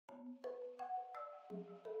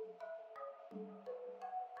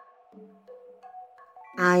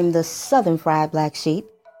I'm the Southern Fried Black Sheep,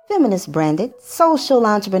 feminist branded, social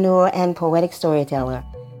entrepreneur, and poetic storyteller.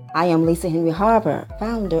 I am Lisa Henry Harper,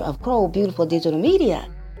 founder of Crow Beautiful Digital Media,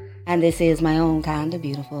 and this is my own kind of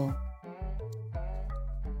beautiful.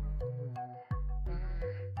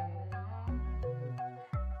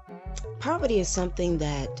 Poverty is something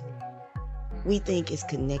that we think is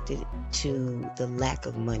connected to the lack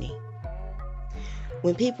of money.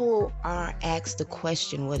 When people are asked the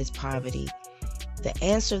question, what is poverty? The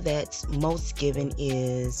answer that's most given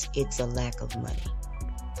is it's a lack of money.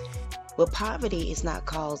 But poverty is not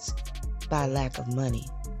caused by lack of money.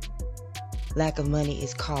 Lack of money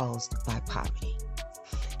is caused by poverty.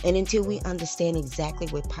 And until we understand exactly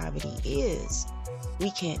what poverty is,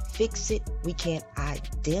 we can't fix it, we can't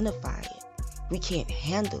identify it, we can't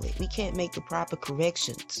handle it, we can't make the proper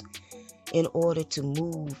corrections in order to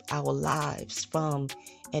move our lives from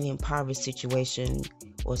an impoverished situation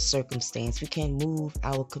or circumstance. We can't move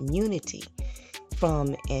our community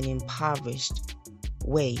from an impoverished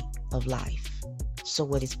way of life. So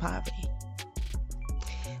what is poverty?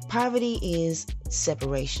 Poverty is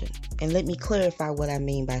separation. And let me clarify what I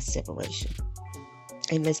mean by separation.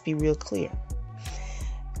 And let's be real clear.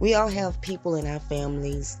 We all have people in our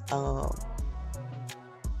families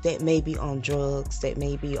that may be on drugs, that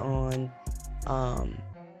may be on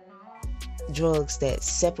drugs that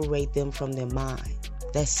separate them from their mind.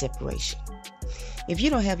 That's separation. If you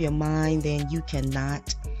don't have your mind, then you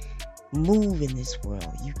cannot move in this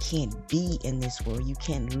world. You can't be in this world. You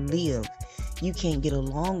can't live. You can't get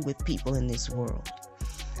along with people in this world.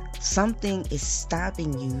 Something is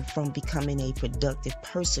stopping you from becoming a productive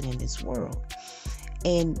person in this world.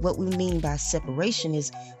 And what we mean by separation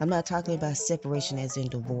is, I'm not talking about separation as in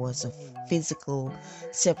divorce or physical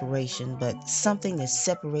separation, but something that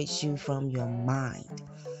separates you from your mind,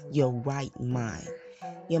 your right mind.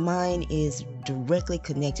 Your mind is directly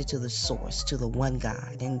connected to the source, to the one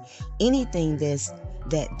God. And anything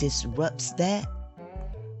that disrupts that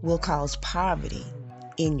will cause poverty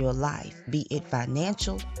in your life, be it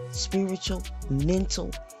financial, spiritual, mental,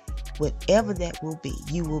 whatever that will be,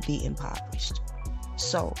 you will be impoverished.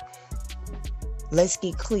 So, let's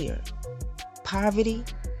get clear. Poverty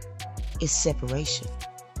is separation.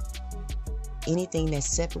 Anything that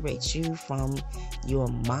separates you from your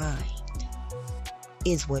mind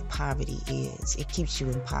is what poverty is. It keeps you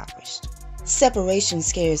impoverished. Separation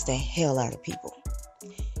scares the hell out of people.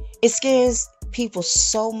 It scares people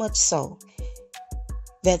so much so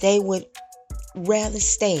that they would rather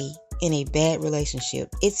stay in a bad relationship.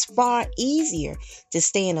 It's far easier to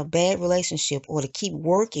stay in a bad relationship or to keep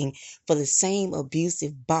working for the same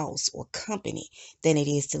abusive boss or company than it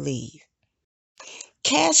is to leave.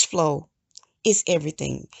 Cash flow is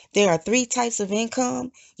everything. There are 3 types of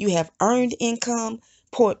income. You have earned income,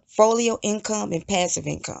 portfolio income, and passive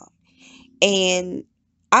income. And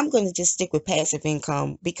I'm going to just stick with passive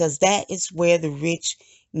income because that is where the rich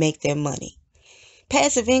make their money.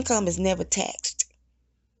 Passive income is never taxed.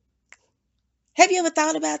 Have you ever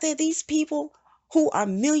thought about that? These people who are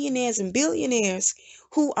millionaires and billionaires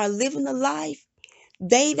who are living the life,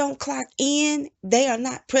 they don't clock in. They are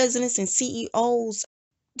not presidents and CEOs.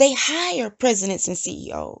 They hire presidents and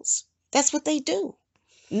CEOs. That's what they do.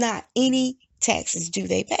 Not any taxes do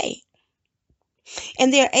they pay.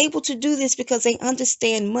 And they're able to do this because they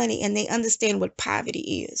understand money and they understand what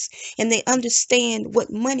poverty is. And they understand what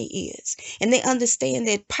money is. And they understand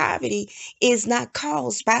that poverty is not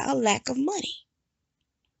caused by a lack of money.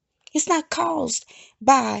 It's not caused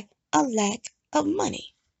by a lack of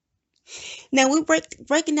money. Now we're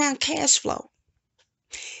breaking down cash flow.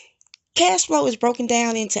 Cash flow is broken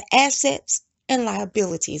down into assets and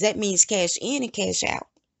liabilities. That means cash in and cash out.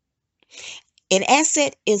 An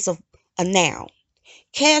asset is a noun.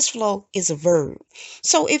 Cash flow is a verb.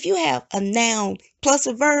 So if you have a noun plus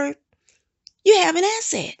a verb, you have an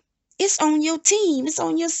asset. It's on your team. It's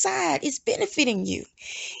on your side. It's benefiting you.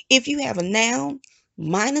 If you have a noun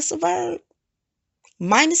minus a verb,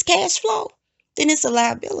 minus cash flow, then it's a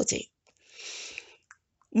liability.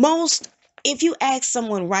 If you ask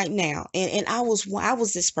someone right now, and I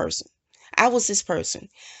was this person.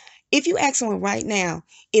 If you ask someone right now,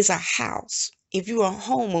 is a house, if you're a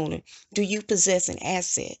homeowner, do you possess an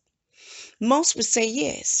asset? Most would say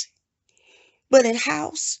yes. But in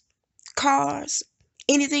house, cars,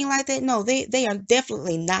 anything like that, no, they are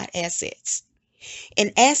definitely not assets.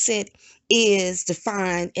 An asset is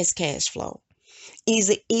defined as cash flow.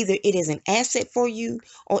 Either it is an asset for you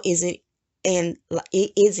or is it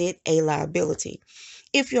a liability?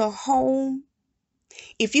 If your home,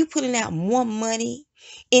 if you're putting out more money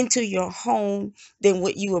into your home than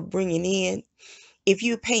what you are bringing in, if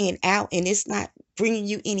you're paying out and it's not bringing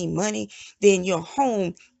you any money, then your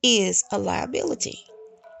home is a liability.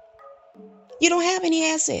 You don't have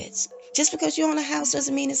any assets. Just because you own a house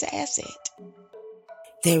doesn't mean it's an asset.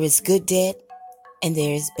 There is good debt and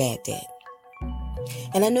there is bad debt.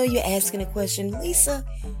 And I know you're asking the question, Lisa,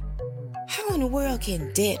 how in the world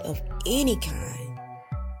can debt of any kind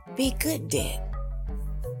be good debt?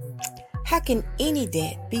 How can any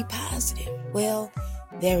debt be positive? Well,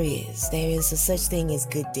 there is a such thing as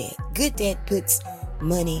good debt. Good debt puts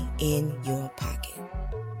money in your pocket.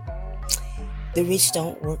 The rich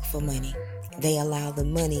don't work for money. They allow the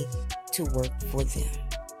money to work for them.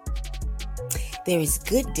 There is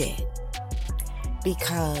good debt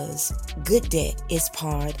because good debt is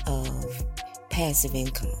part of passive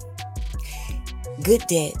income. Good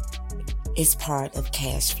debt is part of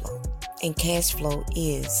cash flow, and cash flow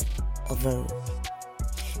is a verb,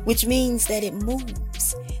 which means that it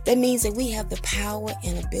moves. That means that we have the power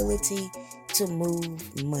and ability to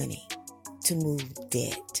move money, to move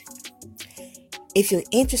debt. If you're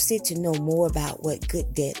interested to know more about what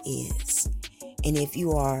good debt is, and if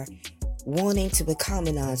you are wanting to become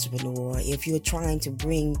an entrepreneur, if you're trying to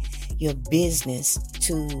bring your business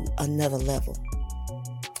to another level,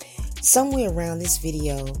 somewhere around this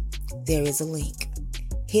video, there is a link.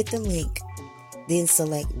 Hit the link, then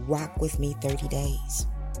select Rock With Me 30 Days.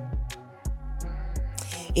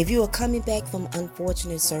 If you are coming back from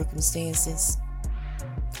unfortunate circumstances,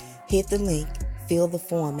 hit the link, fill the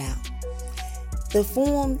form out. The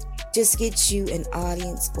form just gets you an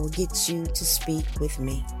audience or gets you to speak with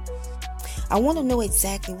me. I want to know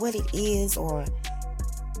exactly what it is or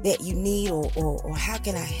that you need or how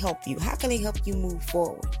can I help you? How can I help you move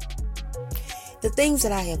forward? The things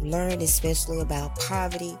that I have learned, especially about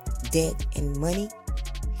poverty, debt, and money,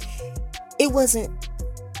 it wasn't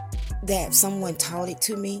that someone taught it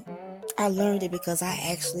to me. I learned it because I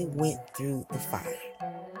actually went through the fire.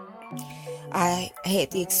 I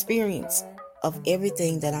had the experience of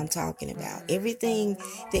everything that I'm talking about. Everything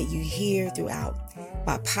that you hear throughout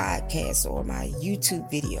my podcast or my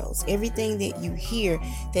YouTube videos, everything that you hear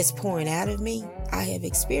that's pouring out of me, I have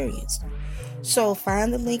experienced. So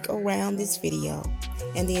find the link around this video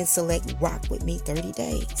and then select Rock With Me 30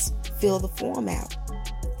 Days. Fill the form out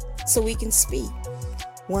so we can speak.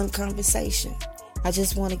 One conversation. I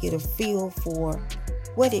just want to get a feel for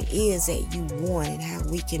what it is that you want and how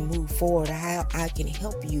we can move forward, or how I can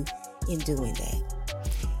help you in doing that.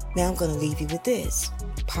 Now I'm going to leave you with this.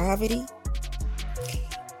 Poverty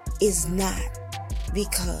is not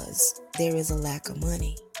because there is a lack of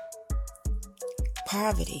money.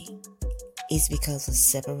 Poverty is because of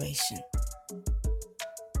separation.